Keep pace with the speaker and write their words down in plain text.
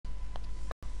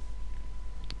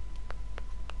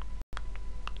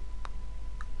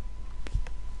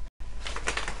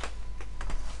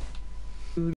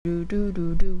Do do do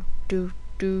do do do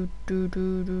do do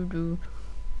do do.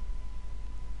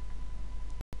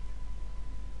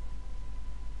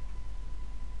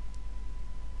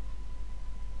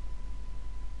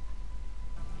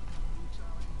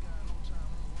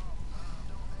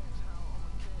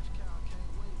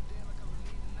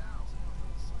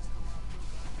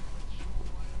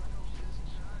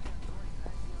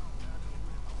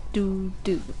 Do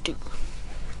do do.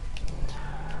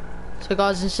 So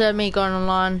guys, instead of me going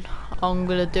online, I'm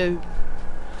gonna do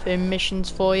film missions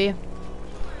for you.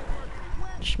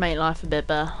 Just make life a bit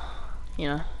better, you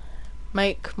know.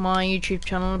 Make my YouTube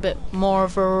channel a bit more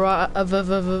of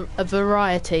a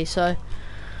variety. So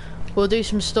we'll do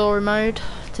some story mode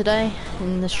today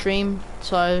in the stream.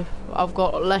 So I've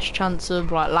got less chance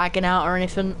of like lagging out or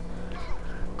anything,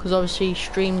 because obviously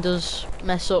stream does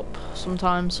mess up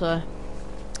sometimes. So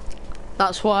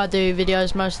that's why I do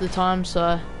videos most of the time.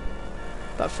 So,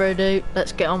 but further ado,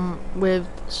 let's get on with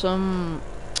some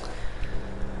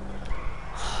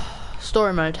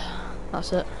story mode.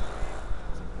 That's it.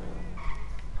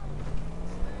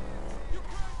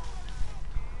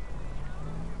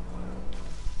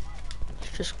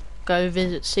 Let's just go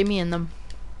visit Simi and them.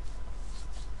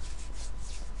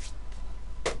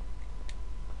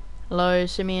 Hello,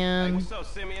 Simeon. Hey, what's up,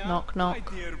 Simeon? Knock,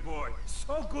 knock. My dear boy,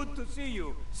 so good to see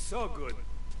you. So good.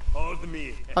 Hold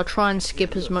me. I'll try and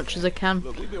skip as much as I can.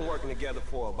 Look, we've been working together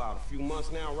for about a few months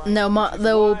now, right? And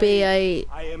there will be a,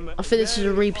 I think this is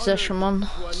a repossession one,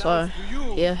 so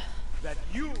yeah.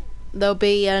 There'll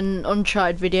be an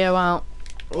Uncharted video out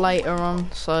later on,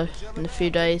 so in a few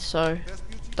days, so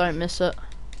don't miss it.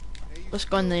 Let's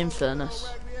go in the Infernus.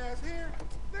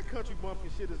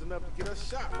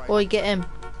 Boy, get him.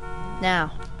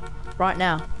 Now. Right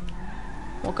now.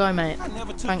 Well, go, mate.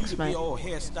 Thanks, mate.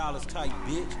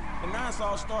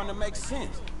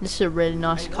 This is a really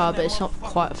nice car, but it's not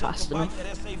quite fast enough.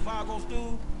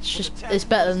 It's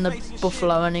better than the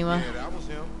Buffalo anyway.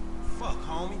 Fuck,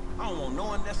 homie. I don't want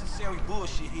no unnecessary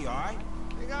bullshit here, alright?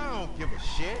 Nigga, I don't give a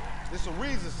shit. There's a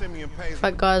reason Simeon pays.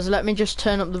 Right, guys, let me just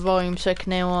turn up the volume so I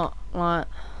can hear what, like,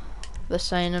 they're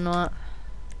saying and all that.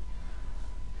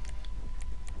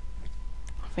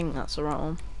 I think that's the right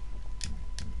one.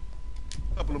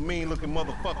 Couple of mean looking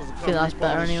motherfuckers. I think that's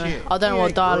better anyway. I don't know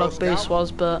what dialogue boost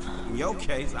was, but in your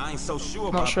case, I ain't so sure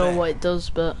I'm not sure what it does,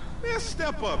 but man,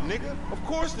 step up, nigga. Of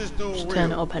course this dude just real.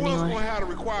 turn it up anyway.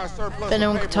 If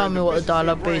anyone could tell me what the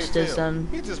dialogue boost is, then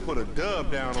he just put a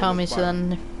dub down tell me, so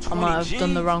then I might have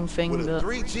done the wrong thing, but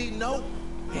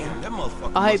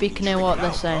I hope you can hear what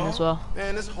they're saying as well.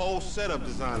 Man, this whole setup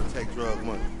designed to take drug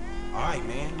money. Alright,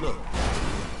 man, look.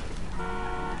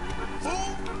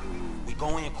 We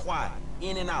go in quiet.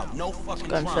 In and out, no fucking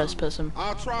Going first person.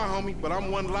 I'll try, homie, but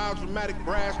I'm one loud, dramatic,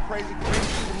 brass, crazy,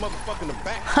 motherfucker in the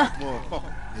back,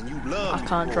 motherfucker. And you love I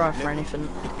can't drive for anything.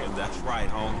 That's right,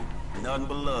 homie. Nothing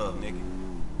but love, nigga.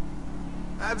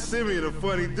 That Simeon a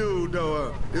funny dude,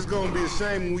 though. It's gonna be a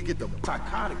shame when we get the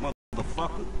psychotic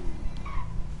motherfucker.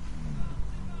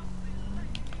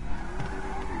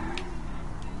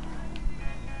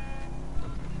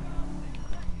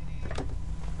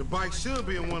 The bike should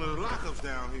be in one of the lockups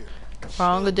down here.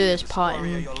 Right, I'm gonna do this part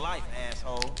in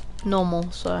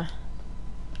normal, so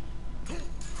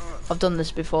I've done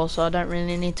this before, so I don't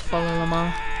really need to follow them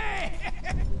all.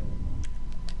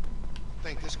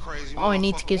 Oh, he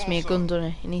needs to give me a gun, doesn't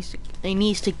he? He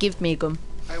needs to give me a gun.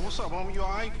 Hey, what's up, homie? You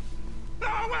alright? No,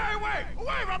 wait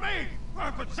away from me!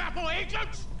 Working sample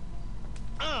agents?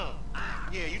 Yeah,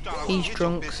 you thought I was He's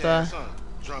drunk, so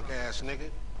drunk ass nigga.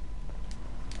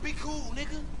 Be cool,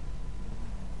 nigga.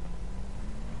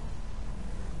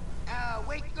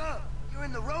 Wake up! You're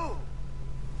in the road!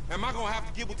 Am I gonna have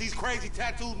to get with these crazy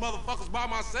tattooed motherfuckers by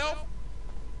myself?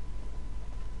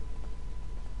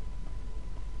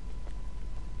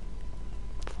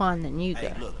 fine, then you go.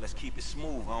 Hey, look, let's keep it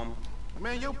smooth, homie.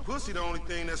 Man, your pussy the only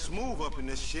thing that's smooth up in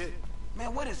this shit.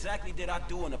 Man, what exactly did I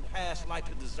do in the past life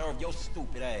to deserve your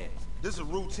stupid ass? This a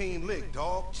routine lick,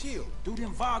 dog. Chill. Do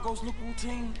them Vagos look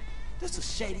routine? This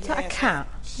is shady ass. Is that a cat?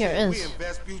 Here it is. We in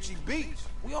Vespucci Beach.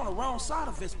 We on the wrong side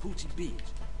of Vespucci Beach.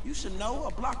 You should know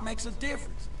a block makes a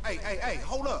difference. Hey,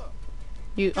 hold up.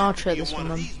 I'll try this one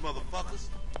then.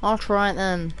 I'll try it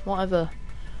then. Whatever.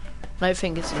 No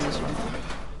fingers in this one.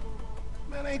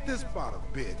 Man, ain't this about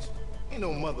a bitch? Ain't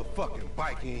no motherfucking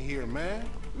bike in here, man.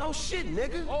 No shit,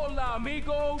 nigga. Hola,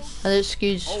 amigos. And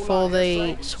excuse for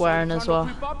the swearing as well.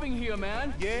 Here,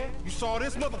 man. Yeah, you saw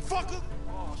this motherfucker?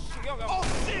 Oh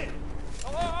shit!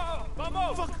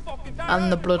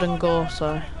 And the blood and gore,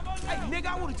 so. Hey, nigga,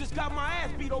 I would've just got my ass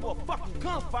beat over a fucking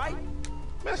gunfight.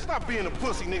 Man, stop being a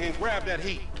pussy, nigga, and grab that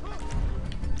heat.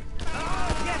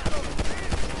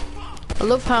 I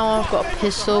love how I've got a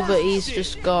pistol, but he's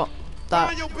just got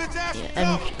that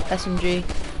SMG.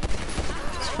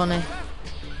 It's funny.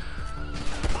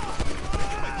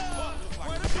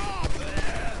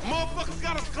 Motherfuckers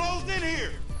got us closed in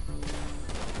here.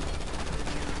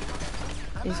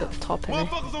 He's up top, isn't he?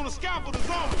 Motherfuckers on the scalpel is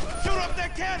on me. Shoot up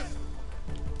that canister.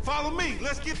 Follow me.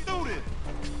 Let's get through this.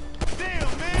 Damn,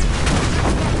 man.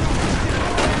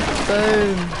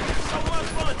 Boom.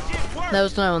 There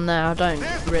was no one there. I don't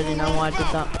really know why I did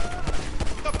that.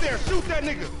 Up there, shoot that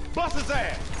nigga. Bust his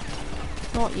ass.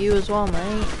 Not you as well,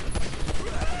 mate.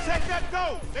 Check that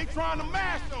door. They trying to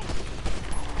mash them.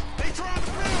 They trying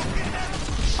to build. Get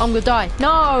that. I'm gonna die.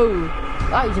 No!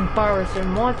 That is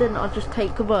embarrassing. Why didn't I just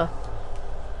take cover?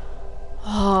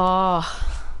 Ah,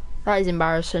 that is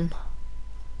embarrassing.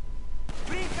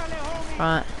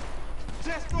 Right.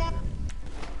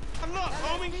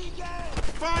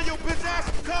 Find your bitch ass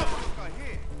some cover.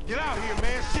 Get out here,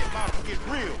 man. Shit about to get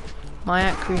real. My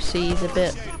accuracy is a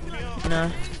bit, you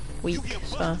know, weak,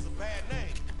 so.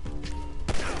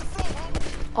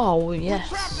 Oh,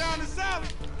 yes.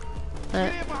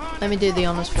 Let me do the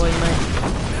honors for you, mate.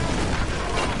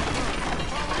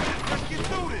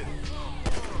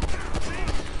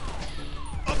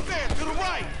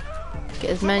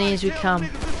 Get as many as we can.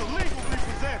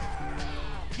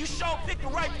 You sure pick the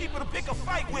right people to pick a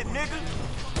fight with, nigga.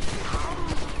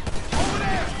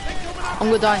 I'm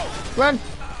gonna die. Run!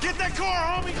 Get that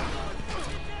car, homie!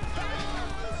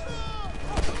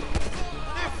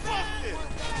 Man, fuck this!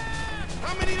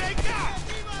 How many they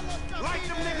got? Light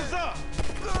them niggas up!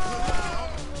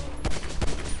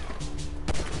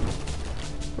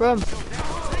 Run!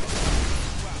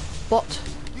 What?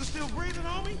 You still breathing,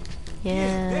 homie?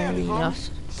 Yeah,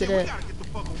 yes. Did it. We gotta get the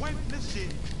fuck away from this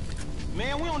shit.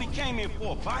 Man, we only came in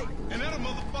for a bite. And that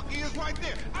motherfucker is right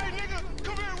there. Hey, nigga,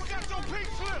 come here, we got your pink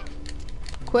slip.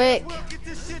 Quick! We'll get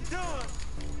this shit done.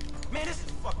 Man, this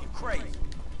is fucking crazy.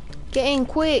 Get in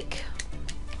quick!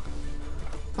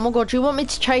 Oh my god, you want me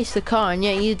to chase the car and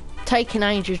yet you're taking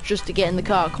ages just to get in the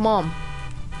car, come on.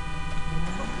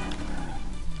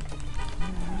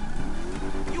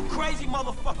 You crazy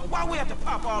motherfucker, why we have to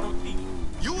pop all them people?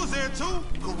 You was there too.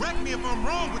 Correct me if I'm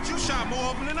wrong, but you shot more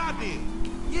of them than I did.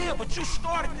 Yeah, but you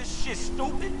started this shit,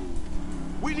 stupid.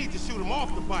 We need to shoot him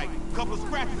off the bike. Couple of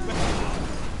scratches.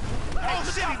 Oh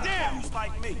shit, he damn!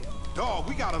 Like me. Dog,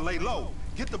 we gotta lay low.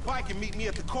 Get the bike and meet me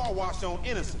at the car wash on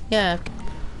Innocent. Yeah.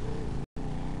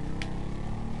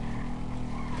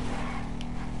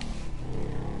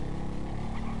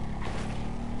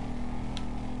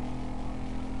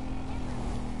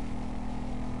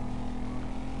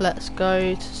 Let's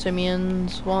go to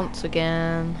Simeon's once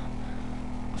again.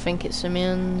 I think it's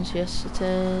Simeon's. Yes, it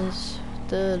is.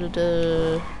 Da da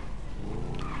da.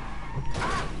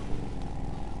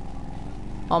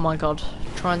 Oh my god,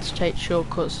 trying to take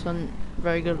shortcuts and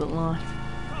very good at life.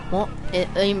 What? It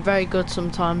ain't very good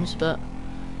sometimes, but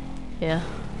yeah.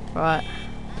 Right,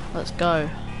 let's go.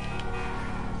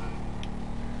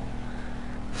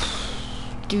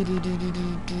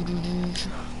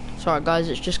 Sorry guys,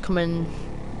 it's just coming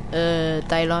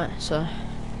daylight, so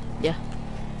yeah.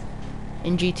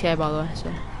 In GTA, by the way,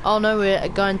 so. Oh no, we're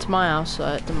going to my house, so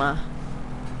it doesn't matter.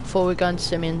 Before we're going to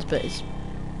Simeon's, but it's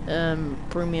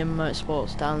Premium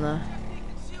Motorsports down there.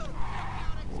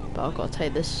 But I've got to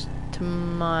take this to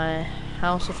my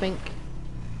house, I think.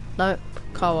 No,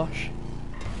 car wash.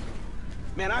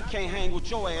 Man, I can't hang with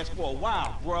your ass for a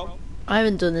while, bro. I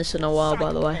haven't done this in a while,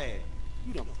 by the way.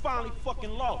 You done finally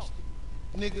fucking lost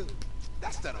it. Nigga,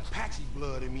 that's that Apache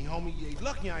blood in me, homie. You ain't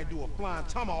lucky I ain't do a flying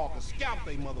tomahawk and scalp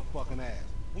they motherfucking ass.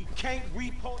 We can't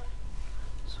report.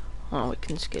 Oh, we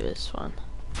can skip this one.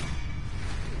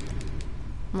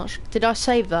 I'm not sure. Did I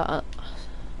save that?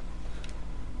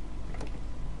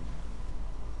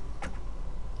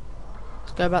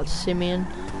 Let's go back to Simeon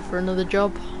for another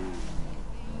job.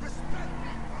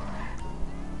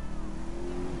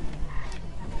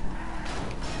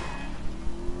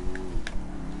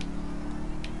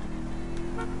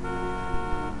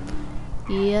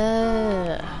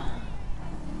 Yeah.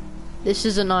 This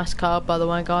is a nice car, by the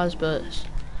way, guys, but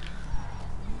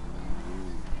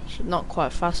it's not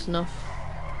quite fast enough.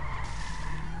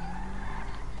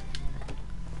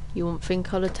 You wouldn't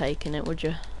think I'd have taken it, would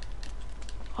you?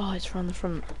 Oh, it's around the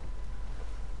front.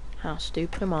 How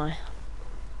stupid am I?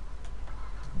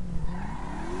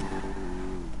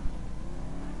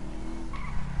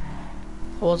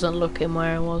 I wasn't looking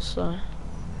where I was, so.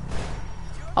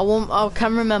 I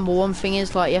can remember one thing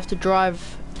is, like, you have to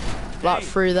drive like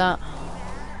through that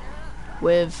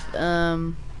with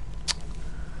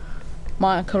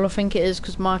Michael, I think it is,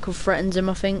 because Michael threatens him,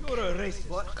 I think. I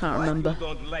can't remember.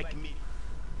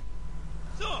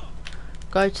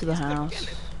 Go to the house.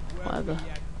 Whatever.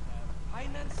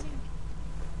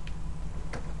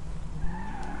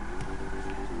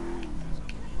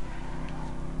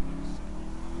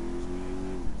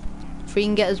 If we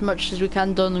can get as much as we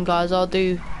can done, guys, I'll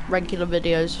do regular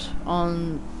videos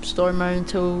on story mode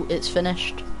until it's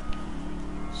finished.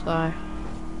 So.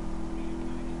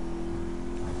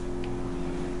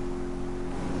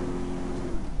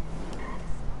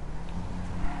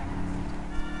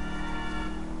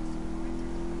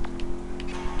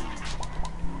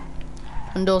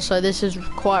 And also this is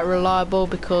quite reliable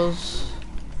because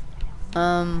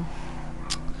my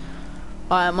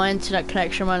internet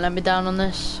connection won't let me down on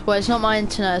this. Well, it's not my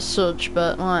internet as such,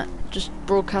 but like just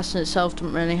broadcasting itself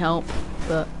doesn't really help.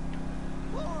 But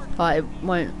like it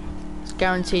won't. It's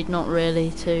guaranteed not really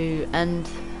to end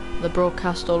the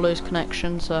broadcast or lose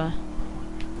connection. So.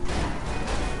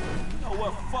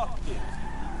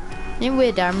 In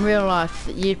weird, in real life,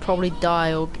 you'd probably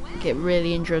die or get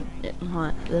really injured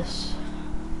like this.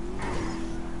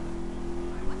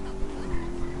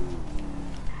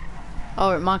 Oh,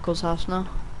 we're at Michael's house now.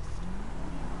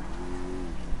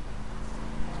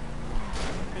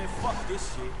 Man, fuck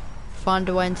this shit. Find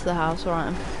a way into the house,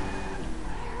 alright.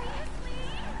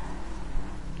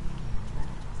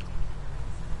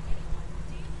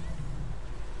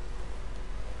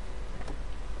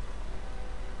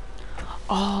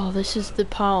 Oh, this is the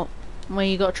part where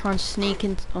you gotta try and sneak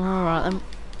into. Oh, alright then.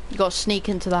 You gotta sneak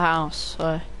into the house,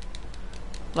 so.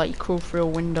 Like you crawl through a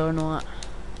window and all that.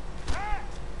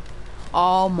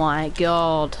 Oh my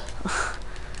god.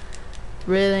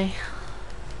 Really?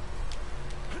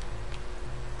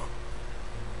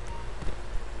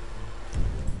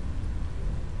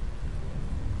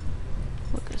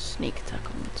 Look at a sneak attack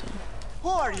on the top. Who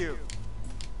are you?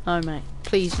 No mate,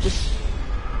 please just.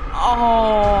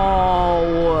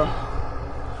 Oh.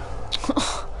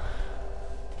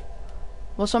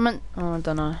 What's I meant? Oh, I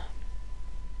don't know.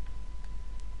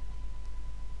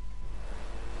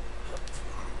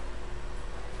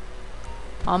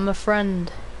 I'm a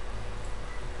friend.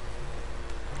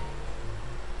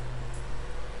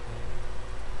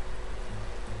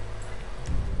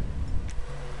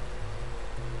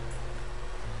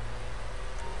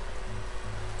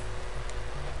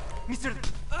 Mr.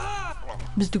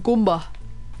 Goomba.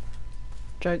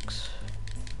 Jokes.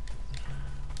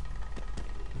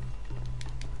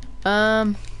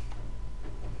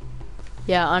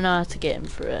 Yeah, I know how to get him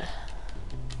through it.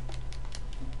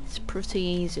 It's pretty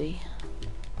easy.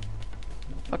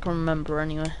 If I can remember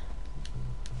anyway.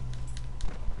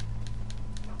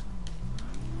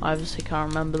 I obviously can't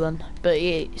remember then. But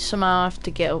yeah, somehow I have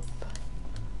to get up.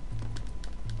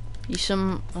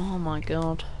 Oh my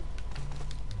god.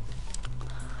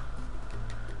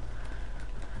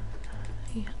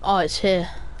 Oh, it's here.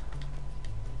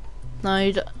 No,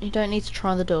 you don't need to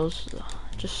try the doors.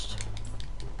 Just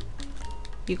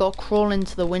you gotta crawl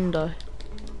into the window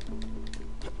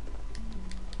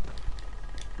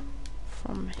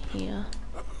from here.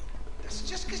 That's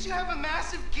just because you have a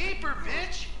massive gaper,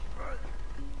 bitch.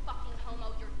 Fucking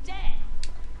homo, you're dead.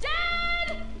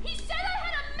 Dad! He said I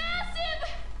had a massive.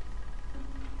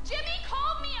 Jimmy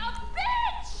called me a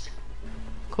bitch.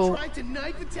 Cool. Tried to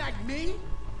knife attack me?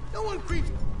 No one creeps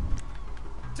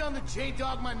on the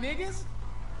J-Dog, my niggas.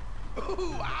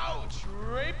 Ooh, ouch,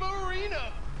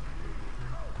 rape-arena.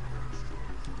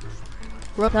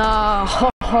 Oh,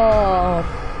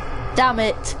 damn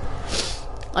it.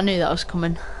 I knew that was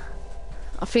coming.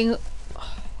 I think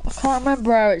I can't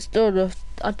remember how it's done.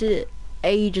 I did it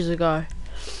ages ago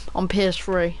on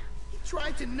PS3.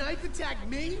 Tried to knife attack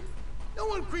me? No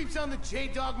one creeps on the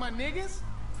J-Dog, my niggas.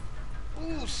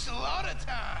 Ooh, slaughter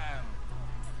time.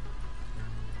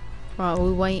 Right,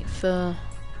 we'll wait for.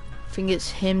 I think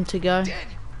it's him to go. Dead,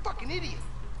 you fucking idiot.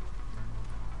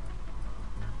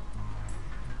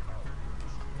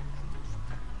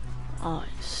 Oh,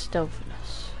 it's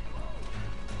stealthiness.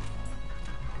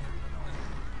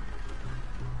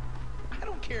 I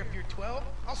don't care if you're 12.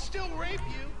 I'll still rape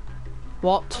you.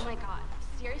 What? Oh my god,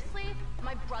 seriously?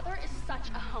 My brother is such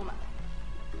a homo.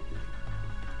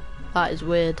 That is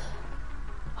weird.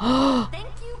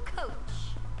 Thank you, coach.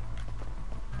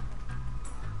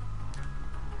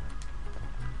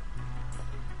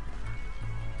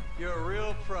 You're a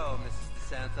real pro, Mrs.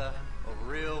 DeSanta. A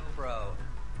real pro.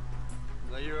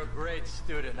 Well, you're a great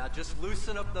student. Now just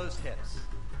loosen up those hips.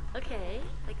 Okay,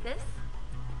 like this?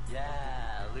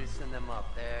 Yeah, loosen them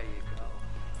up. There you go.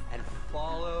 And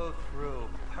follow through.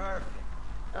 Perfect.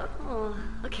 Oh,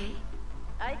 okay.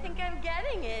 I think I'm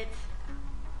getting it.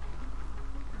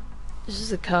 This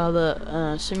is the car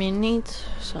that Simeon needs,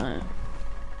 so.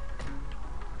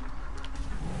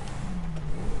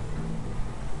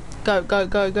 Go, go,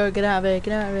 go, go, get out of here,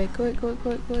 get out of here, quick, quick,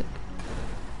 quick, quick.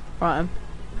 Right,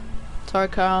 sorry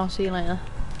Carl, see you later.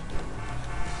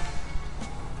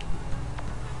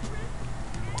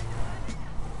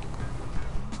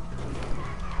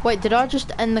 Wait, did I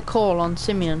just end the call on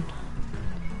Simeon?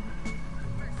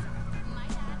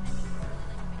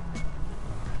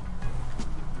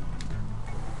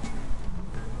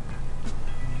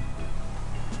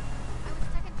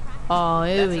 Oh,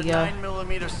 here we go. That's a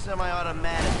 9mm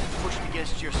semi-automatic pushed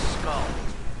against your skull.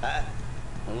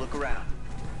 Don't look around.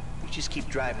 You just keep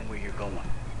driving where you're going.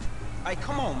 Hey,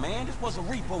 come on, man. This was a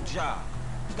repo job.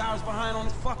 The guy was behind on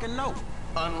his fucking note.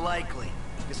 Unlikely,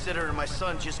 considering my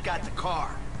son just got the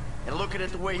car. And looking at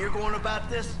the way you're going about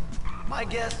this, my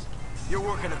guess, you're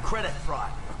working a credit fraud.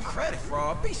 A credit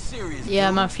fraud? Be serious, Yeah,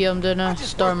 dude. Matthew, I'm doing a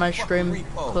story mode stream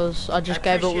because I just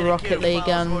gave up with Rocket League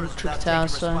and Trick Tower,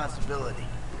 so...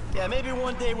 Yeah, maybe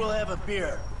one day we'll have a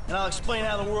beer, and I'll explain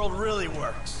how the world really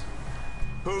works.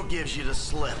 Who gives you the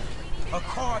slip? A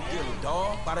car dealer,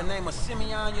 dawg, by the name of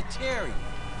Simeon Yeteri.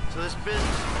 So this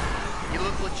business, you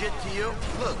look legit to you?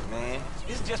 Look, man,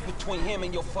 it's just between him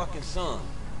and your fucking son.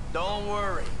 Don't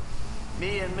worry.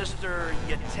 Me and Mr.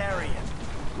 Yetarian,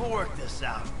 we'll work this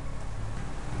out.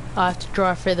 I have to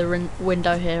drive through the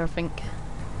window here, I think.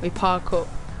 We park up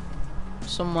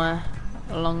somewhere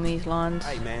along these lines.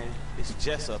 Hey, man, it's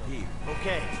Jess up here.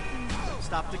 Okay,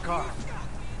 stop the car.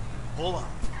 Hold on.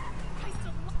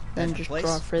 Then just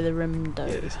drive through the window.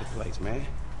 Yeah, this is the place, man.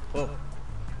 Whoa.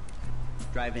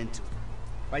 Drive into it.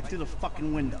 Right through the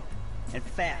fucking window. And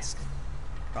fast.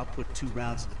 Or I'll put 2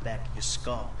 rounds in the back of your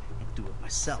skull and do it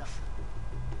myself.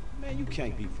 Man, you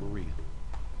can't be for real.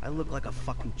 I look like a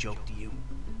fucking joke to you.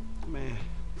 Man,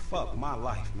 fuck my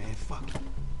life, man. Fuck it.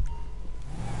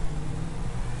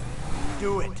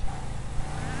 Do it.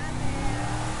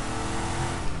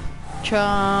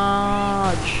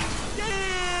 Charge!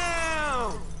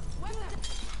 Damn!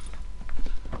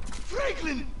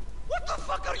 Franklin, what the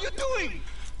fuck are you doing?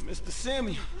 Mr.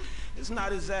 Simeon, it's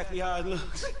not exactly how it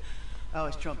looks. I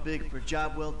always trump big for a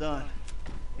job well done.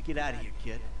 Now get out of here,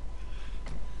 kid.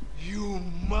 You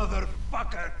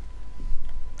motherfucker!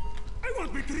 I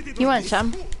won't be treated You like want this.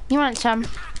 some? You want some?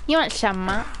 You want some,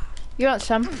 Matt? You want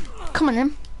some? Come on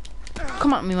then.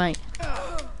 Come at me, mate.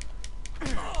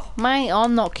 Mate, I'll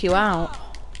knock you out.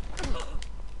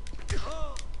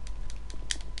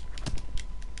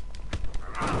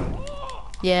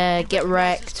 Yeah, get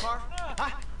wrecked.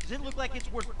 Huh? Does it look like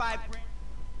it's worth $5 grand?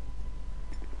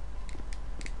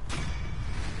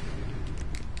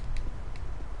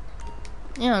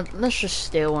 Yeah, let's just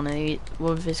steal one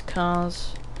of his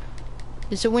cars.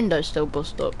 Is the window still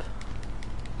busted up?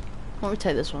 Why don't we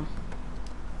take this one?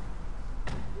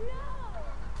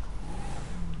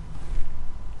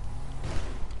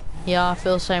 Yeah, I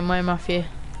feel the same way, Matthew.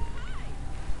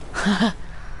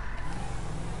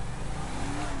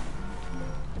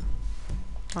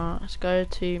 Alright, let's go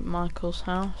to Michael's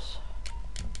house.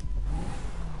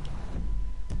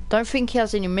 Don't think he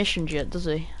has any missions yet, does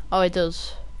he? Oh, he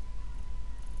does.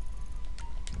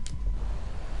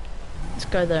 Let's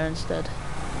go there instead.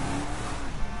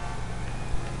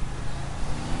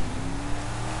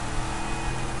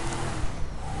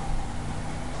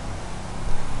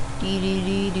 Dee dee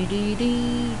dee dee dee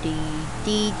dee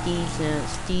dee dee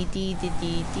dee dee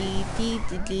dee dee dee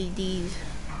dee dee dee.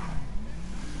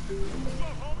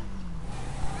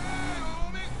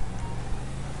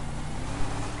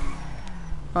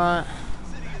 Right.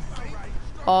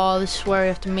 Oh, this is where you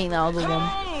have to meet that other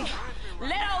one.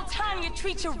 Let old Tanya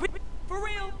treat you for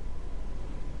real.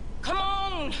 Come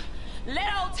on.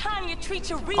 Let old Tanya treat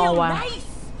you real nice.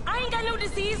 I ain't got no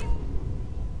disease.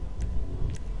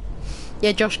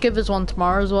 Yeah, Josh, give us one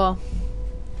tomorrow as well.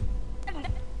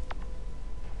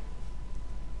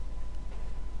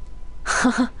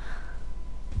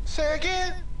 Say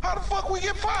again? How the fuck we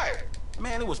get fired?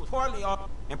 Man, it was partly off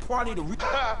and partly the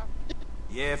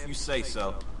Yeah, if you say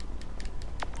so.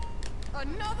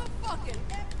 Another fucking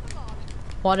excellent.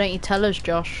 Why don't you tell us,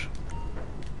 Josh?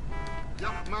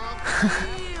 Yup, Mom.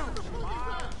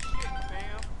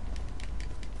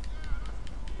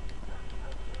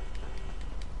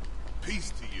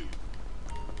 Peace to you.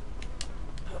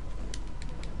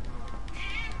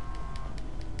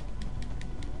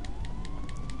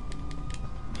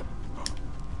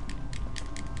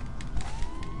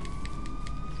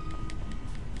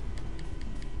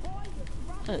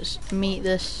 Let's meet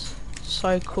this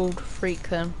so-called freak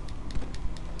then.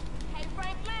 Hey,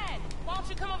 Franklin, why don't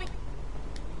you come over here?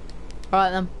 Right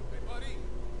then.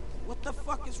 What the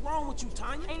fuck is wrong with you,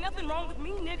 Tanya? Ain't nothing wrong with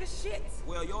me, nigga. Shit.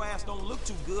 Well, your ass don't look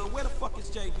too good. Where the fuck is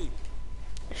JB?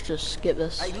 Let's just skip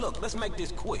this. Hey, look, let's make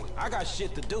this quick. I got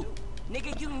shit to do.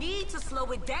 Nigga, you need to slow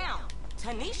it down.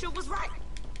 Tanisha was right.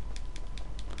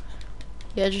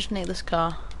 Yeah, just need this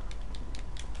car.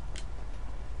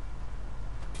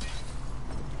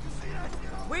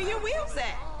 Where your wheels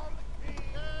at?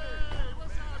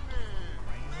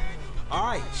 All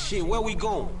right, shit, where we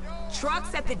going?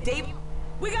 Trucks at the day.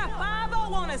 We got 5-0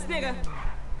 on us, nigga.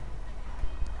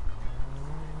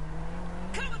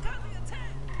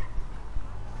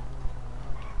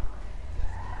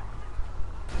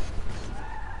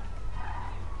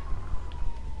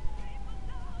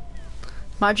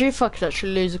 Imagine if I could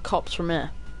actually lose the cops from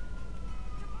here.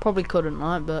 Probably couldn't,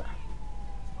 right? But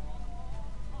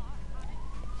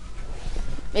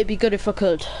it'd be good if I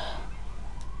could.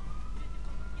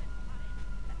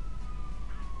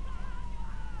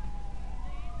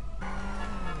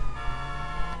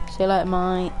 See you later,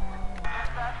 mate.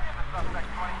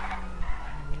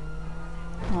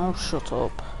 Oh, shut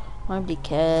up. Nobody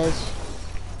cares.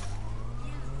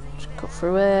 Just cut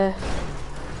through here.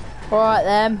 Alright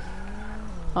then.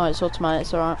 Oh, it's automatic,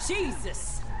 it's alright.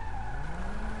 Jesus.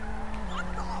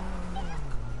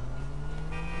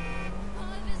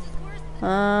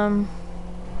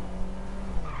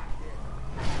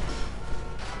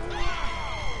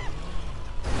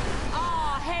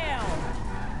 Oh, hell.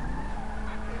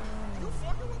 You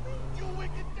fucking with me? You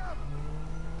wicked devil.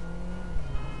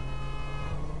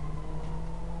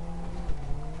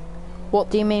 What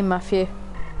do you mean, Matthew?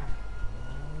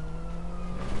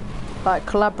 Like,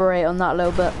 collaborate on that a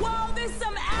little bit. Whoa, this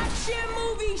some action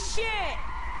movie shit.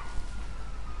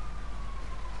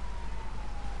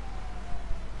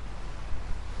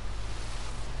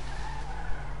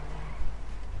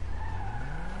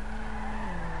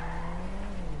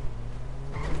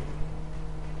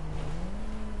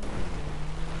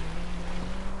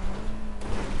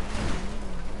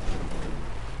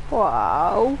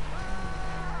 Wow.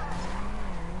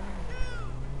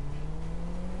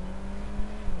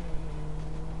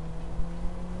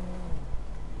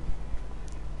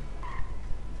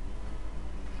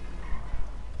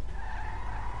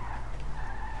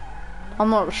 I'm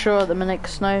not sure at the minute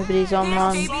because nobody's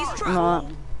online. No.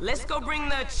 Let's go bring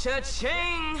the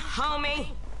cha-ching, homie.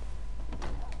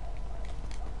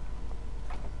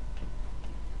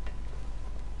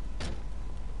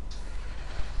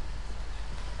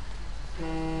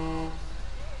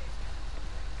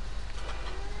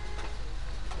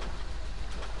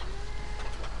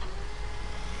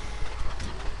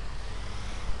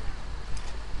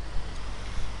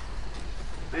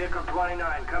 Vehicle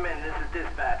 29, come in. This is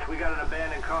dispatch. We got an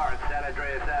abandoned car at San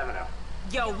Andreas Avenue.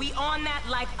 Yo, we on that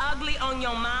like ugly on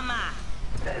your mama.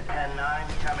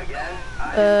 10-9, come again?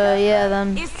 Yeah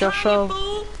then, It's Josh, Tanya,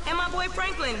 fool, and my boy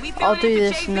Franklin. We I'll filling do in for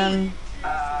this JV. and then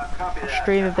Copy that.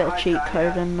 stream a bit of Hi, cheat Tanya.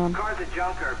 code and then. Car's a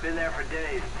junker. Been there for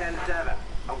days. 10-7.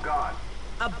 I'm gone.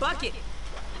 A bucket.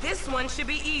 This one should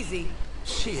be easy.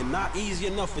 Shit, not easy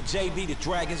enough for JB to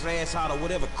drag his ass out of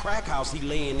whatever crack house he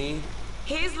laying in.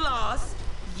 His loss,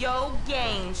 yo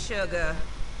gain, sugar.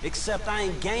 Except I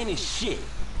ain't gaining shit,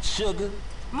 sugar.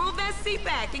 Move that seat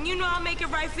back, and you know I'll make it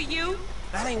right for you.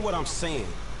 That ain't what I'm saying.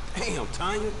 Damn,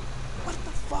 Tanya, what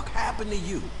the fuck happened to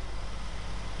you?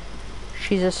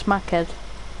 She's a smackhead.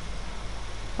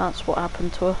 That's what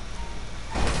happened to her.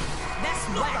 That's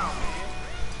whack.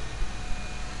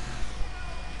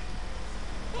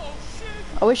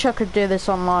 I wish I could do this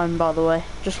online, by the way.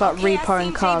 Just like Okay, I've repoing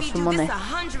seen cars JB for do money. this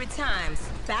 100 times.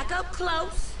 Back up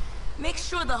close. Make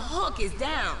sure the hook is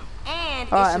down,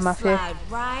 and All right, it should Matthew. slide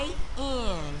right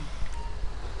in.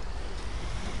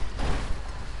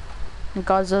 And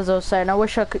guys, as I was saying, I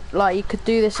wish I could, like, you could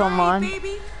do this Hi, online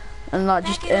baby. and like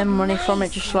just Back it earn up money from it,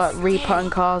 nice just and like repoing steady.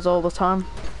 cars all the time.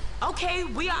 Okay,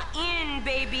 we are in,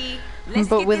 baby. Let's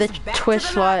But get with a this back to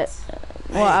twist, the like, lots.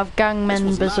 well, have gang This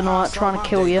was members and not all how I that saw trying my to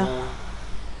kill day you, going.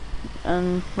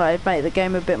 and like make the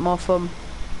game a bit more fun.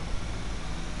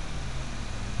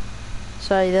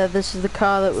 So yeah, this is the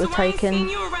car that we're So I ain't seen taking.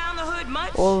 you around the hood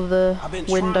much. All the I've been trying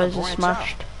to windows are branch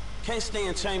smashed. out. Can't stay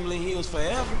in Chamberlain Hills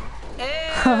forever. Ew,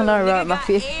 I know, right, nigga got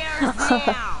Matthew? airs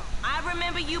now. I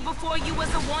remember you before you was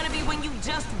a wannabe when you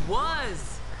just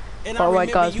was. And By I the way,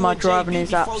 remember guys, you my and JB driving is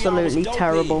before y'all was absolutely dope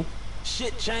terrible. head.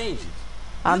 Shit changes.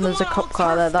 And You there's the a one cop who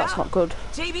car there, turfed that's out. not good.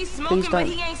 JB smoking, Please but don't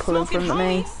he ain't pull in smoking front of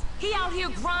me. homies. He out here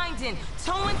grinding,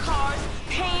 towing cars,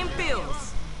 paying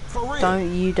bills. For real.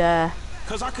 Don't you dare.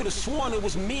 Cause I could have sworn it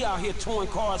was me out here towing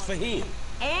cars for him.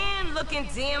 And looking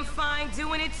damn fine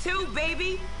doing it too,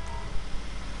 baby.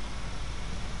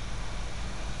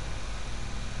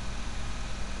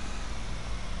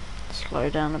 Slow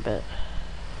down a bit.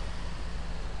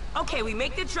 Okay, we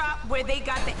make the drop where they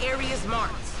got the areas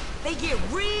marked. They get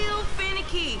real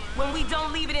finicky when we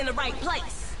don't leave it in the right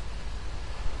place.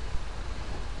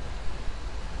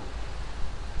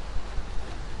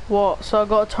 What? So I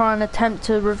got to try and attempt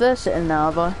to reverse it in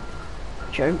now, have I?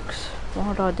 Jokes. Why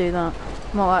would I do that?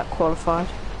 I'm not that qualified.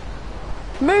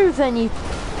 Move then, you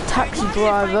taxi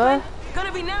driver.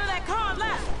 Gonna be none of that car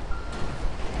left.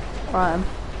 Right.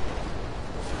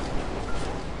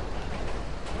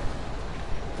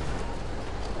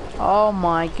 Oh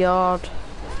my god.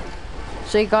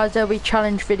 So you guys, there'll be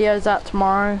challenge videos out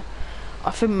tomorrow.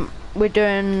 I think we're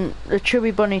doing the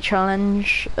Chubby Bunny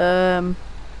challenge. Okay,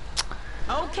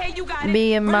 you got it.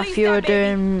 Me and Release Matthew that, are baby.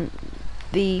 doing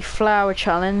the flower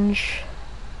challenge.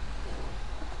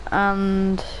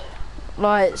 And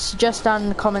like, suggest down in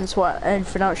the comments what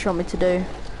anything else you want me to do.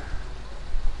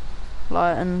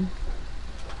 Like, and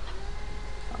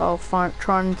I'll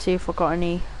try and see if I got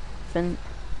anything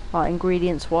like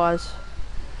ingredients wise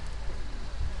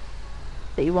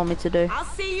that you want me to do. I'll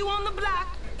see you on the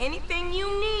block. Anything you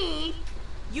need,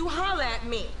 you holler at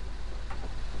me.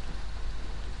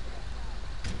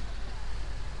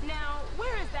 Now,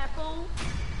 where is that fool?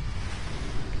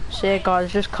 So yeah,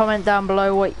 guys, just comment down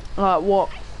below what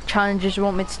challenges you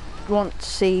want to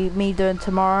see me doing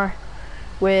tomorrow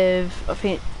with, I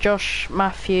think, Josh,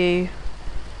 Matthew,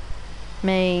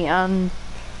 me, and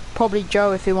probably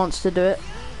Joe if he wants to do it.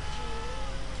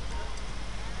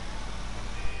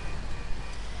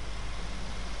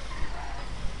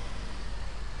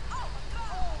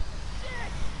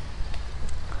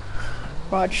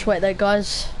 Right, just wait there,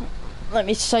 guys. Let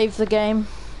me save the game,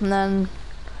 and then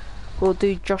we'll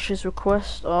do Josh's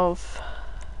request of...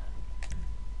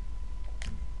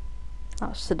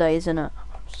 That's today, isn't it?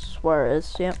 I swear it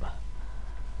is, yep.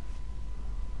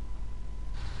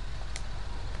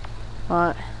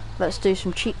 Right, let's do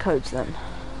some cheat codes then.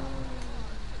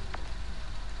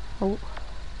 Oh.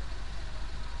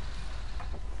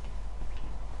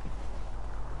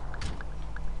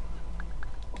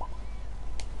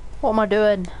 What am I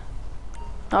doing?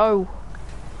 Oh.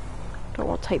 Don't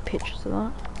want to take pictures of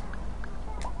that.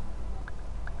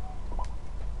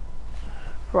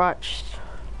 Right, just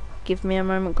give me a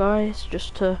moment, guys,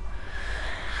 just to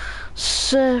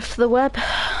surf the web.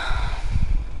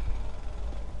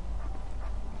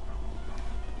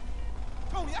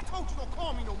 Tony, I told you don't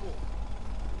call me no more.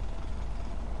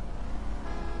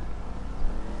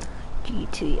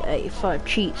 GTA 5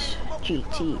 cheats.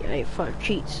 GTA 5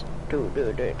 cheats. Do. I don't care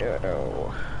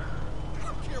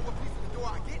what piece of the door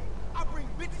I get. I bring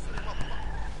bitches in the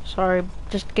motherfucker. Sorry,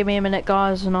 just give me a minute,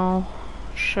 guys, and I'll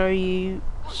show you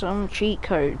some cheat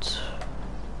codes.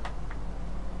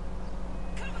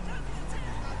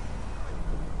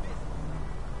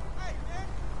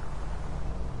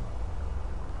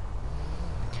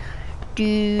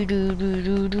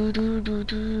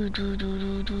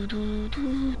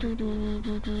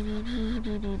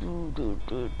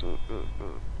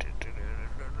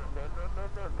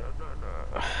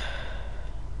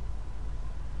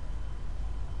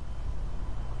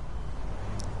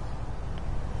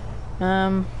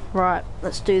 Right,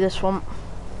 let's do this one.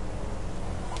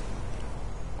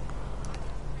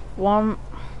 1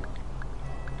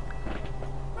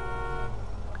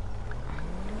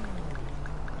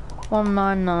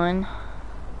 199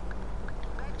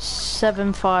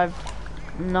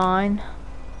 759.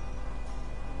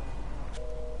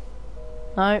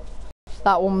 No,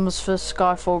 that one was for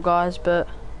Skyfall, guys, but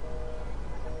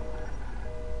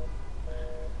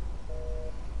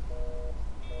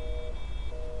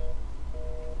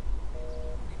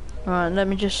alright, let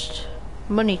me just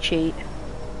money cheat.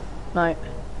 No.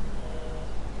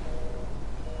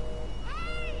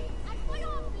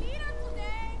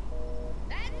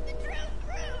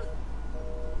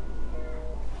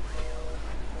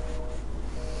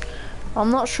 I'm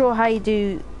not sure how you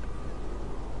do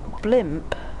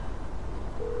blimp.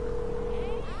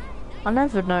 I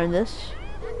never know this.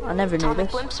 I never knew Atomic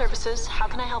this. Blimp Services, how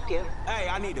can I help you? Hey,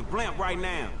 I need a blimp right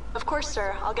now. Of course,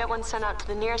 sir. I'll get one sent out to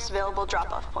the nearest available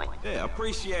drop-off point. Yeah,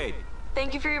 appreciate it.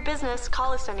 Thank you for your business.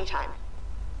 Call us anytime.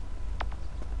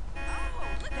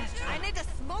 I need to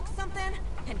smoke something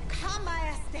and calm my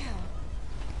ass down.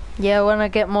 Yeah, when I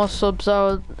get more subs,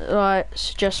 I'll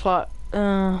suggest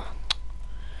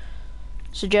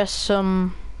suggest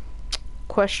some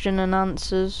question and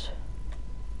answers.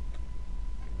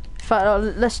 In fact,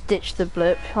 let's ditch the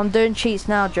blip. I'm doing cheats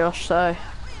now, Josh, so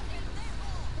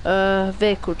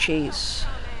vehicle cheats.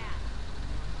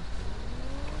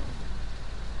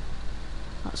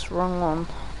 That's the wrong one.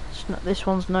 This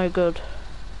one's no good.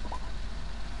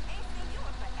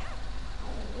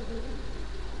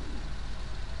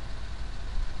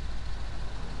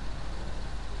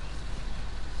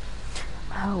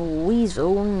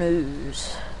 Weasel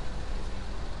News.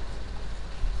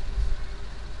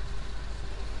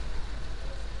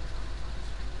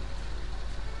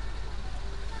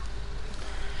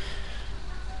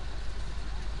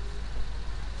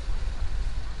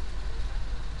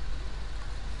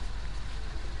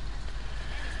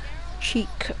 Cheat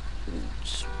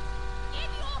codes.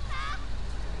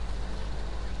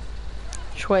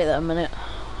 Just wait there a minute.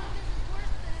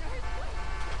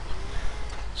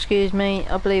 Excuse me,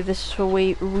 I believe this is for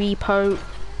repo.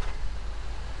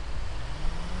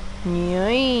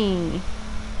 Yay.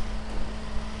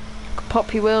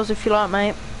 Pop your wheels if you like,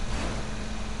 mate.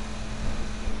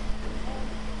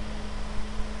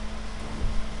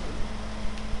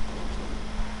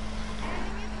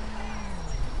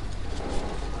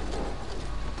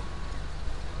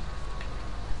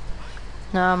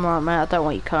 No, I'm alright, mate. I don't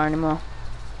want your car anymore.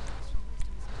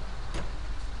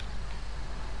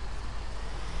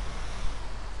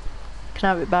 Can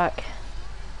I have it back?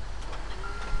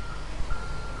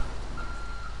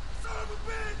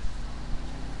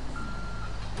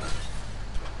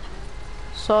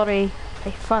 Sorry, I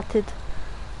farted.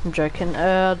 I'm joking.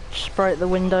 Just broke the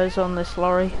windows on this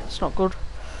lorry. It's not good.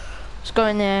 Let's go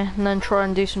in there and then try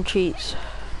and do some cheats.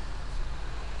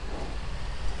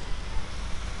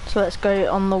 So let's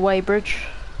go on the weighbridge,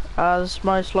 as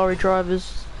most lorry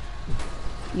drivers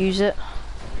use it,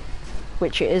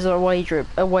 which it is a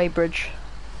weighbridge.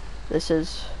 This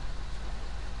is.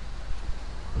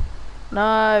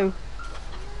 No.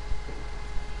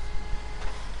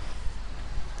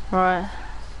 Right.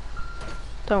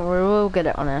 Don't worry, we'll get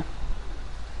it on here.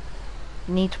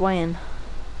 Need to weigh in.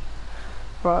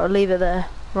 Right, I'll leave it there.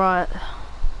 Right.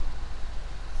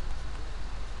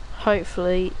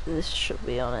 Hopefully this should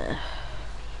be on it.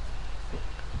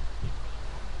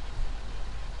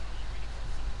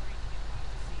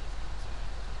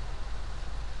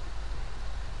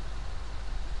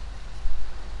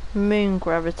 Moon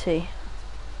gravity.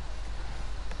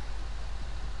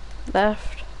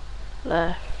 Left,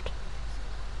 left.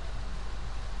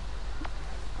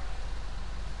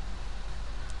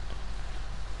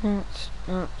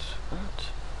 Out.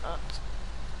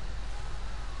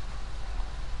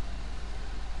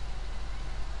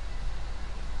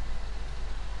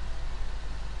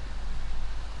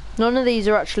 None of these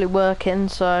are actually working,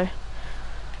 so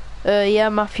yeah,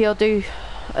 Matthew, I'll do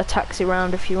a taxi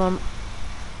round if you want.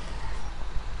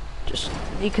 Just,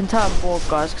 you can tell I'm bored,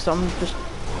 guys, because I'm just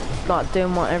like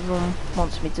doing what everyone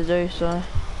wants me to do, so.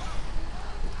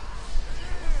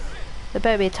 The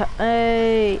baby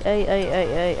hey,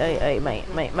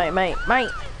 mate.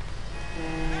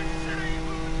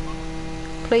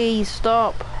 Please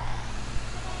stop.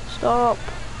 Stop.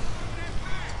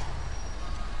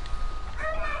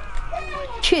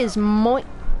 Cheers, mate.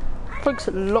 Thanks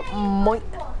a lot, mate.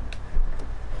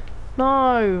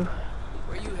 No.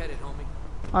 Where you headed, homie?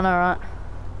 I know, right?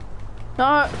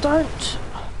 No, don't.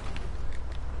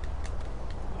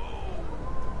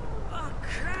 Oh,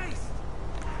 Christ.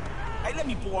 Hey, let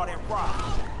me borrow that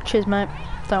rock. Cheers, mate.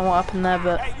 Don't know what happened there,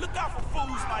 but. Hey, look out for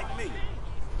fools like me.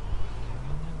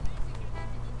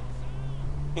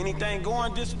 Anything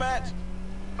going, dispatch?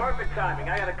 Perfect timing.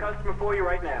 I got a customer for you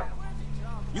right now.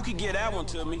 You can get that one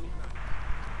to me.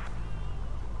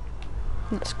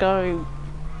 Let's go.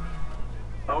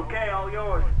 Okay, all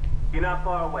yours. You're not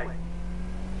far away.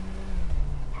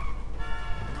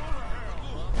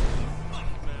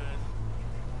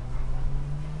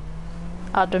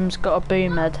 Adam's got a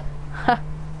boom head. Ha.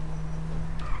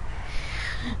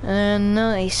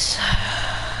 Nice.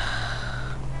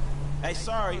 Hey,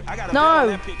 sorry, I gotta No. bet on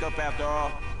that pickup after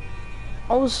all.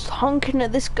 I was honking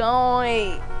at this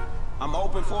guy. I'm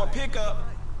open for a pickup.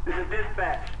 This is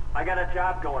dispatch. I got a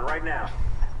job going right now.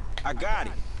 I got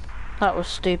it. That was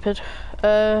stupid.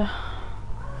 We're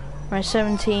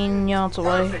 17 yards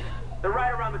away. Perfect. They're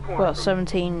right around the corner. Well,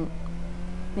 17.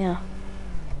 Yeah.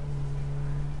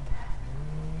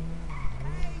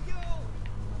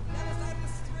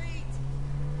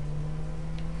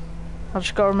 I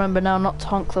just gotta remember now not to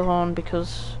honk the horn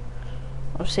because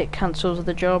obviously it cancels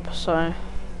the job, so.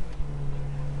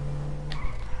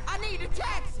 I need a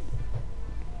taxi.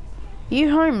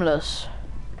 You homeless?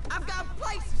 I've got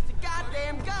places to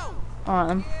goddamn go. Alright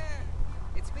then.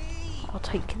 Yeah, it's me. I'll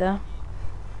take you there.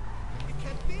 It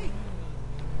can't be.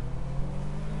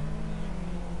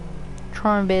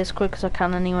 Try and be as quick as I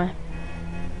can anyway.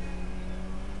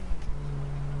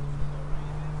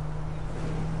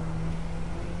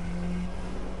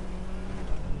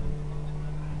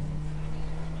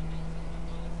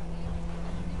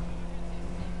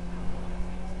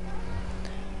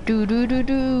 Do do do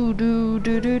do do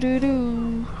do do do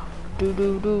do do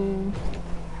do do.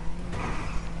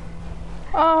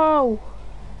 Oh!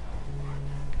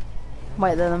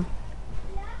 Wait then.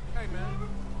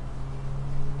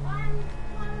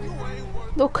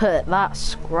 Look at that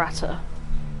scratter.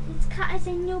 It's cat is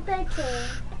in your bedroom.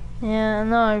 Yeah,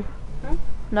 no. Huh?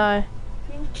 No.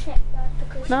 Let me check that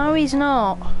because... No, he's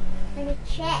not. Let me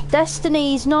check.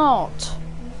 Destiny's not.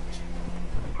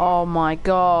 Oh my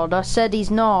god, I said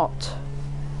he's not.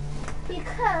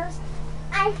 Because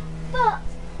I thought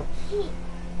he...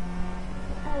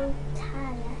 Oh,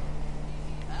 Tyler.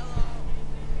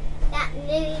 That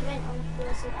literally went on the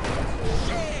floor, so that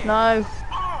was No.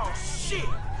 Oh, shit!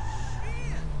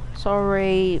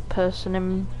 Sorry, person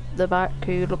in the back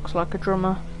who looks like a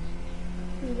drummer.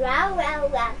 Wow.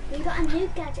 We got a new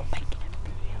gadget.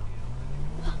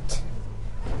 What?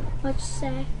 What'd you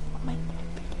say?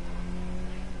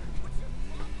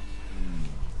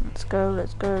 Let's go.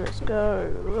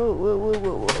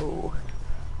 Whoa.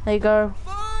 There you go.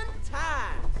 Fun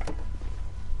time.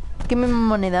 Give me my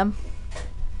money then.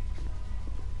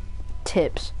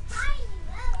 Tips.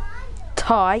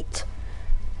 Tight.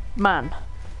 Man.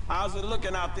 How's it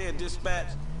looking out there, dispatch?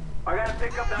 I got to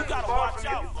pick up that You gotta bar watch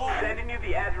from out, you. fool. Sending you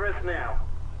the address now.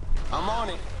 I'm on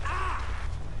it.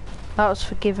 That was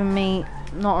for giving me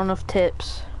not enough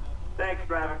tips. Thanks,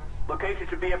 driver. Location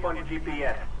should be up on your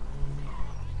GPS.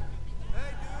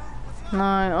 No,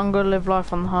 I'm gonna live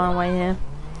life on the highway here.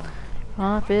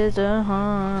 Life is a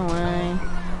highway.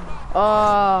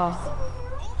 Oh.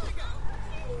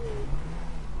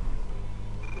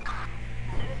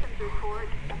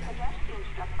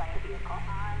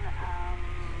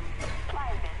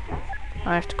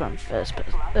 I have to go in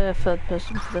third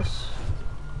person for this.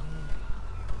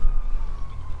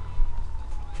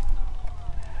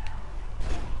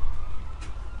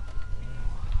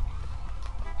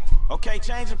 Okay,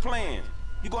 change of plan.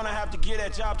 You're gonna have to give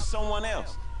that job to someone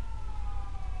else.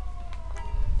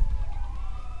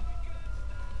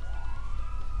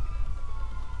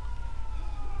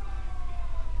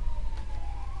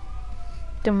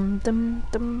 Dum dum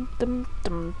dum dum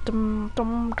dum dum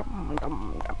dum dum dum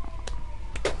dum.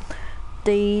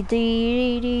 Dee.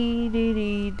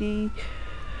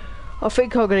 I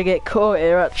think I'm gonna get caught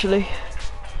here actually.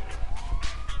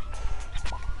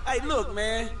 Hey, look,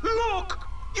 man. Look!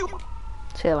 You...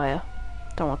 See you later.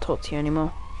 Don't want to talk to you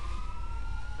anymore.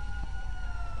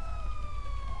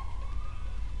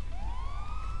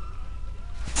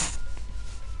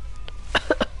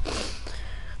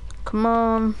 Come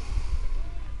on.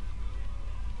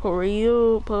 Hurry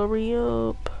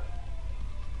up.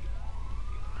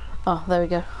 Oh, there we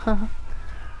go.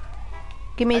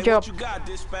 Give me a job. What you got,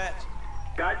 dispatch?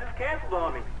 Guy just canceled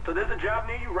on me, so there's a job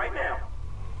near you right now.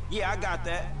 Yeah, I got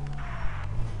that.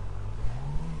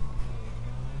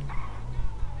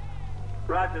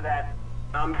 Roger that.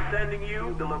 I'm sending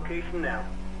you the location now.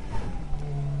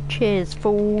 Cheers,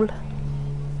 fool.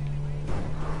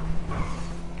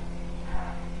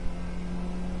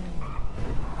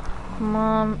 Come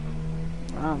on.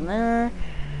 Around there.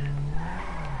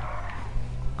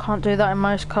 Can't do that in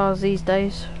most cars these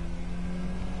days.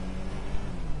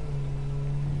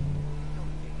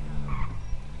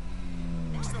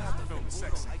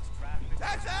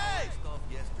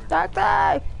 Taxi!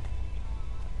 I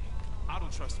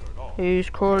don't trust her at all. Who's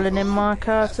crawling in my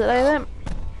car today then?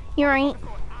 You ain't.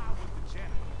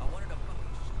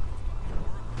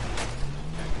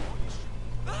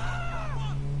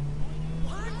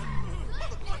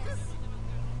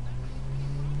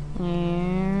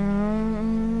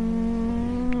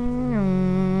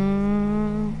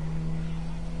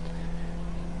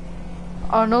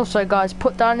 Oh, and also guys,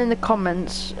 put down in the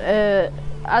comments,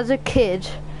 as a kid,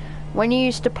 when you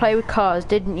used to play with cars,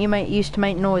 didn't you used to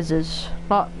make noises?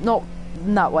 Like, not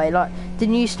in that way, like,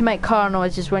 didn't you used to make car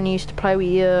noises when you used to play with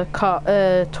your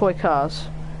toy cars?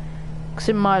 Because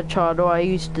in my childhood, I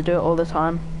used to do it all the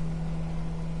time.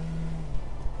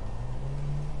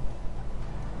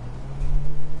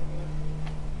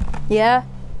 Yeah?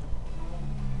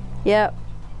 Yep.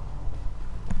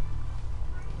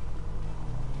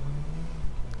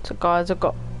 So guys, I've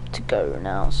got to go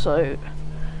now, so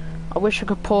I wish I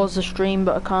could pause the stream,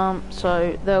 but I can't.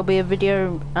 So there'll be a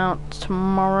video out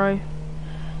tomorrow,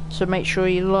 so make sure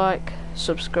you like,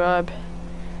 subscribe,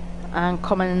 and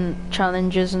comment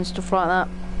challenges and stuff like that.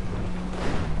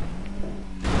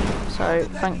 So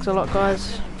thanks a lot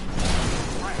guys.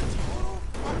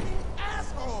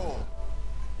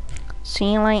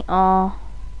 See you later.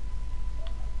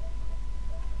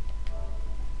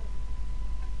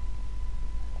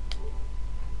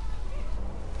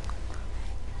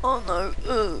 Oh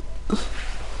no.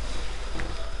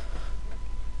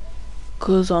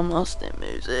 Cause I'm lost in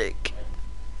music.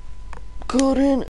 Couldn't